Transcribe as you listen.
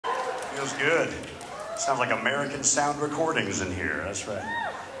Feels good. Sounds like American Sound Recordings in here. That's right.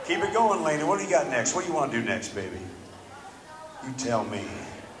 Keep it going, Laney. What do you got next? What do you want to do next, baby? You tell me.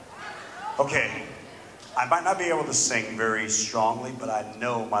 Okay. I might not be able to sing very strongly, but I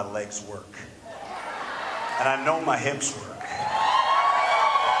know my legs work. And I know my hips work.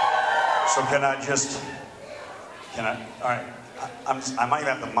 So all right. I might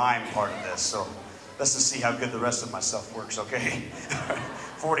have to mime part of this, so let's just see how good the rest of my stuff works, okay?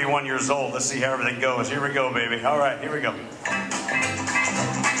 41 years old, let's see how everything goes. Here we go, baby. All right, here we go.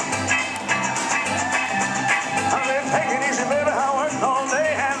 I said, take it easy, baby, I worked all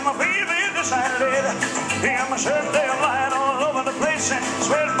day, and my baby decided it. Yeah, my shirt, they're lying all over the place, and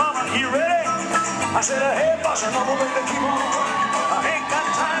sweat, mama, you ready? I said, hey, bossa nova, baby, keep on working. I ain't got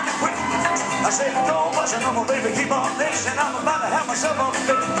time to quit. I said, no, bossa nova, baby, keep on dancing. I'm about to have myself a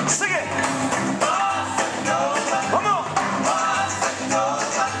fit. Sing it. Bossa nova. Come on. Bossa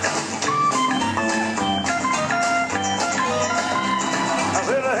nova. I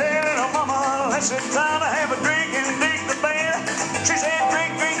said, hey, little mama, let's sit down and have a drink and dig the band. She said,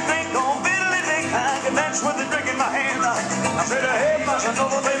 drink, drink, drink, don't fiddly dink. I can dance with the drink in my hand. I said, hey, bossa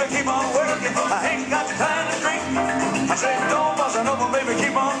nova, baby, keep on working. I ain't got time to drink. I said, no, bossa nova, baby,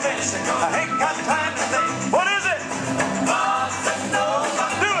 keep on dancing. I ain't got time to think. What is it? Bossa nova.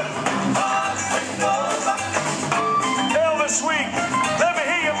 Do it. Bossa nova. Elvis Sweet, let me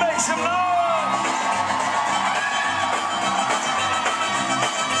hear you make some noise.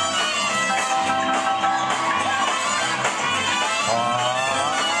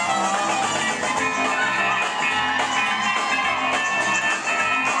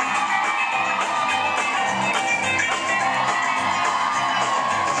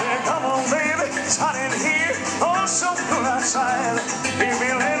 It's hot in here, oh so cool outside. If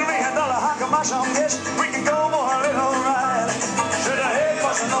you lend me $1, how come I some guess we can go for a little ride? Should I head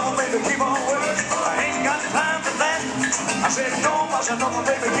bossa nova, baby, keep on working. I ain't got time for that. I said, no, bossa nova,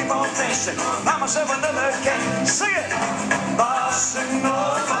 baby, keep on dancing. Buy myself another cat. Sing it. Bossa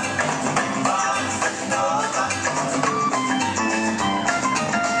nova, bossa nova.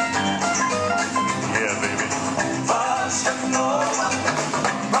 Yeah, baby. Bossa nova,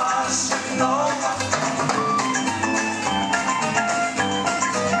 bossa nova.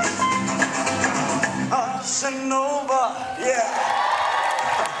 Bossa nova, yeah.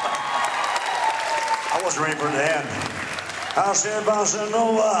 I wasn't ready for it to end. I said bossa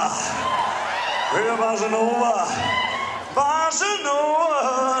nova, real bossa nova, bossa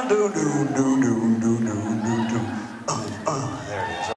nova, do do do do do do.